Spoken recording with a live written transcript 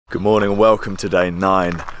Good morning and welcome to day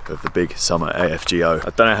 9 of the big summer AFGO. I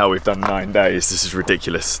don't know how we've done 9 days, this is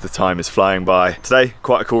ridiculous. The time is flying by. Today,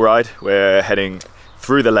 quite a cool ride. We're heading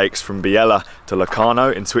through the lakes from Biella to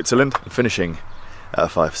Locarno in Switzerland and finishing at a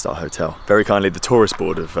 5-star hotel. Very kindly, the tourist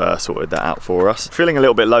board have sorted that out for us. Feeling a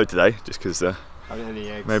little bit low today, just because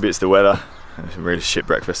maybe it's the weather. It's a really shit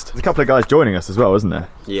breakfast. There's a couple of guys joining us as well, isn't there?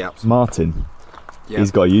 Yeah. Martin,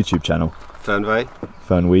 he's got a YouTube channel. Fernwee.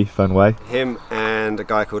 Him and a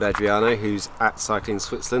guy called Adriano who's at Cycling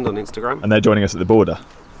Switzerland on Instagram. And they're joining us at the border.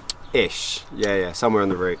 Ish. Yeah, somewhere on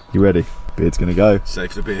the route. You ready? Beard's gonna go.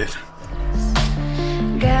 Save the beard.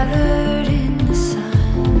 Gathered in the sun.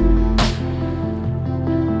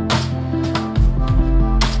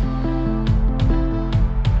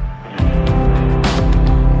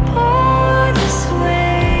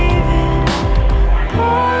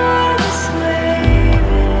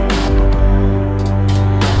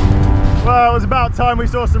 Well, it was about time we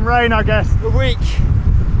saw some rain, I guess. A week.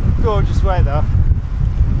 Gorgeous weather.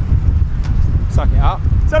 Suck it up.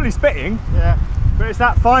 It's only spitting. Yeah. But it's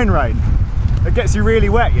that fine rain that gets you really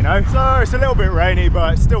wet, you know? So it's a little bit rainy,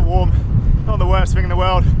 but it's still warm. Not the worst thing in the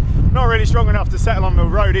world. Not really strong enough to settle on the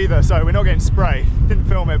road either, so we're not getting spray. Didn't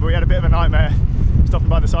film it, but we had a bit of a nightmare. Stopping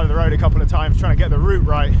by the side of the road a couple of times, trying to get the route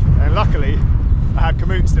right. And luckily, I had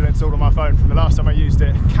Komoot still installed on my phone from the last time I used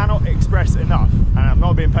it. Cannot express enough, and I'm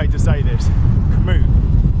not being paid to say this, Komoot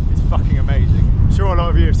is fucking amazing. I'm sure a lot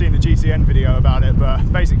of you have seen the GCN video about it, but it's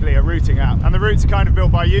basically a routing app. And the routes are kind of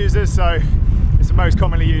built by users, so it's the most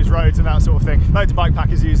commonly used roads and that sort of thing. Loads of bike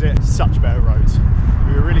packers use it, such better roads.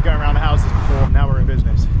 We were really going around the houses before, now we're in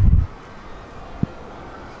business.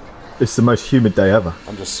 It's the most humid day ever.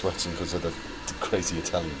 I'm just sweating because of the crazy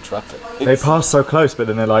Italian traffic. They pass so close, but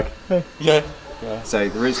then they're like, hey. Yeah. So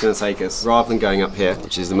the route's going to take us, rather than going up here,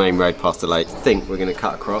 which is the main road past the lake, I think we're going to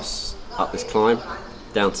cut across, up this climb,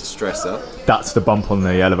 down to Stresa. That's the bump on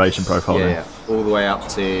the elevation profile then. Yeah, all the way up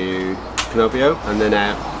to Canobbio, and then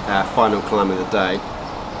our final climb of the day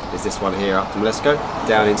is this one here up to Mlesco,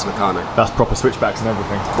 down into Locarno. That's proper switchbacks and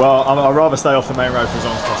everything. Well, I'd rather stay off the main road for as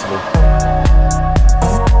long as possible.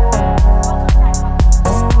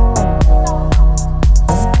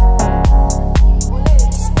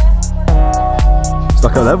 It's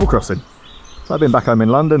like a level crossing. It's like being back home in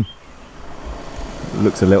London. It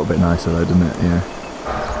looks a little bit nicer though, doesn't it? Yeah.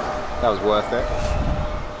 That was worth it.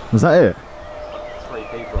 Was that it? 3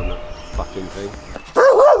 people on that fucking thing.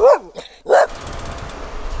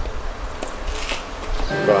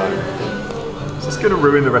 Right. Is this going to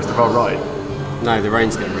ruin the rest of our ride? No, the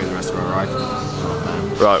rain's going to ruin the rest of our ride.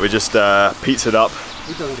 Right, we just pizzaed up,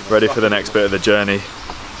 ready for the next bit of the journey.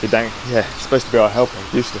 Yeah, it's supposed to be our helper,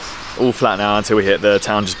 useless. All flat now until we hit the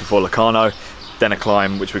town just before Locarno, then a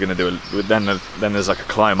climb, which we're going to do, then there's like a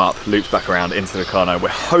climb up, loops back around into Locarno. We're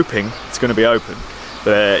hoping it's going to be open.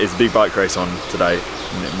 There is a big bike race on today,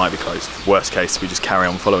 and it might be closed. Worst case, we just carry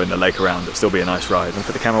on following the lake around. It'll still be a nice ride. And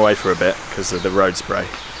put the camera away for a bit because of the road spray.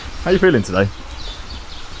 How are you feeling today?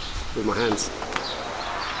 With my hands.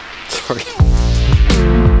 Sorry.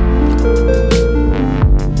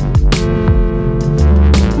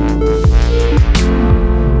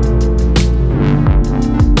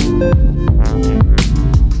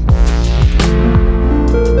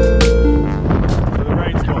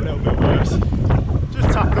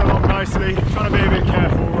 Trying to be a bit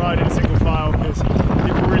careful riding single file because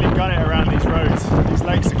people really gun it around these roads. These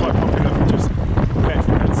lakes are quite popular for just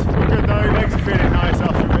veterans. We're good though, legs are feeling nice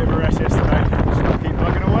after a bit of a rest yesterday. Just gotta keep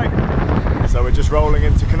plugging away. So we're just rolling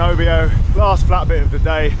into Canobbio, last flat bit of the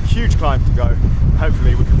day, huge climb to go.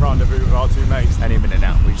 Hopefully we can rendezvous with our 2 mates any minute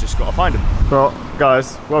now. We just gotta find them. Well,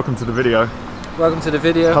 guys, welcome to the video. Welcome to the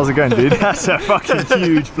video. How's it going, dude? That's a fucking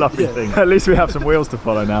huge fluffy thing. At least we have some wheels to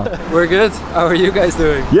follow now. We're good. How are you guys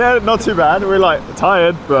doing? Yeah, not too bad. We're like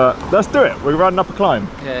tired, but let's do it. We're riding up a climb.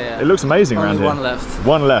 Yeah. It looks amazing around here. One left.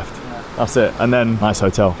 One left. Yeah. That's it. And then nice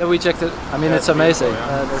hotel. Yeah, we checked it. I mean, it's amazing.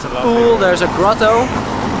 There's a pool, there's a grotto.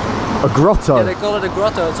 A grotto? Yeah, they call it a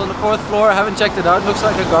grotto. It's on the 4th floor. I haven't checked it out. It looks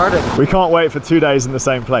like a garden. We can't wait for 2 days in the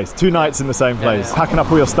same place. 2 nights in the same place. Yeah. Packing up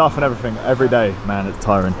all your stuff and everything every day. Man, it's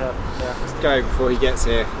tiring. Yeah. Let's go before he gets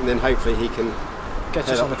here, and then hopefully he can catch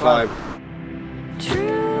us on the climb.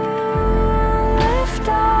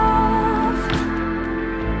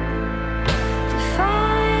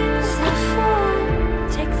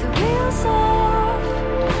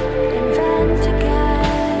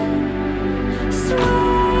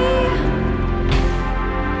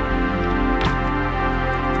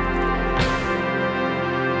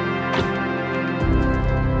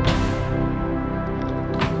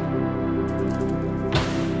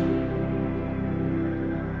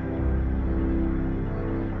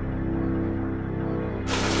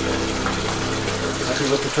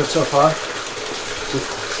 lucky with the trip so far.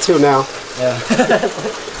 Till now. Yeah.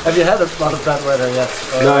 Have you had a lot of bad weather yet?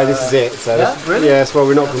 No, this is it. So yeah, really? Yes, well,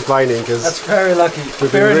 we're not complaining because that's very lucky.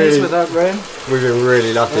 We've been really, without rain. We've been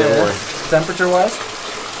really lucky, haven't we? Temperature-wise?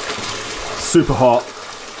 Super hot.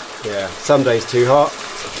 Yeah, some days too hot.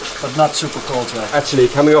 But not super cold, right? Actually,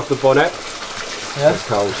 coming off the bonnet, yeah? it's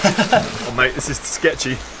cold. Oh mate, this is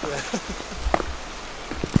sketchy.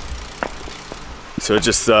 So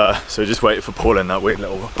just waited for Paul in that weird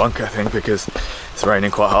little bunker thing because it's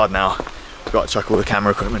raining quite hard now. I've got to chuck all the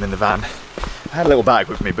camera equipment in the van. I had a little bag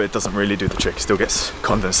with me, but it doesn't really do the trick. It still gets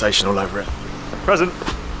condensation all over it. Present.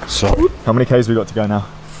 So, how many Ks we got to go now?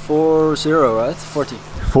 40, right? 40.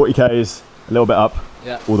 40 Ks, a little bit up,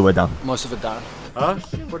 yeah, all the way down. Most of it down. Huh?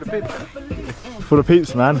 For the peeps. For the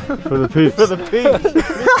peeps, man. For the peeps. For the peeps.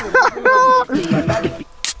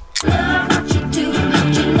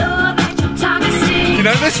 You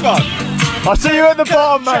know this one? I'll see you at the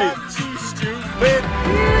bottom, mate. Stupid.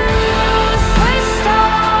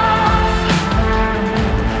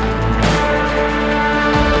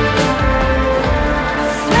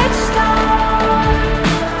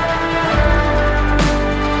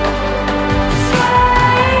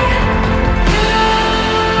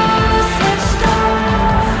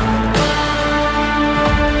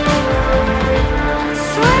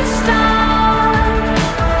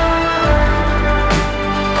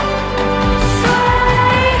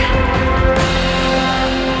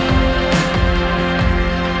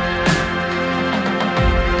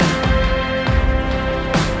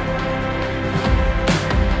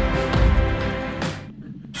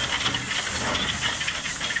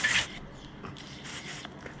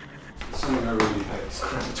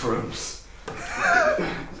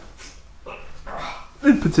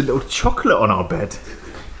 They put a little chocolate on our bed.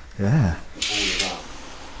 Yeah.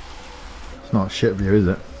 It's not a shit view, is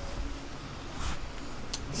it?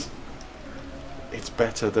 It's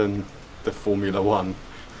better than the Formula 1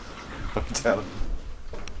 hotel.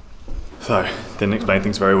 So, didn't explain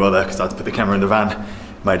things very well there because I had to put the camera in the van.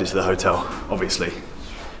 Made it to the hotel, obviously.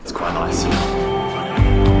 It's quite nice.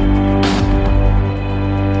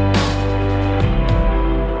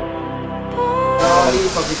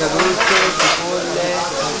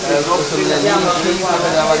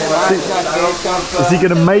 Is he going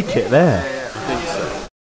to make it there?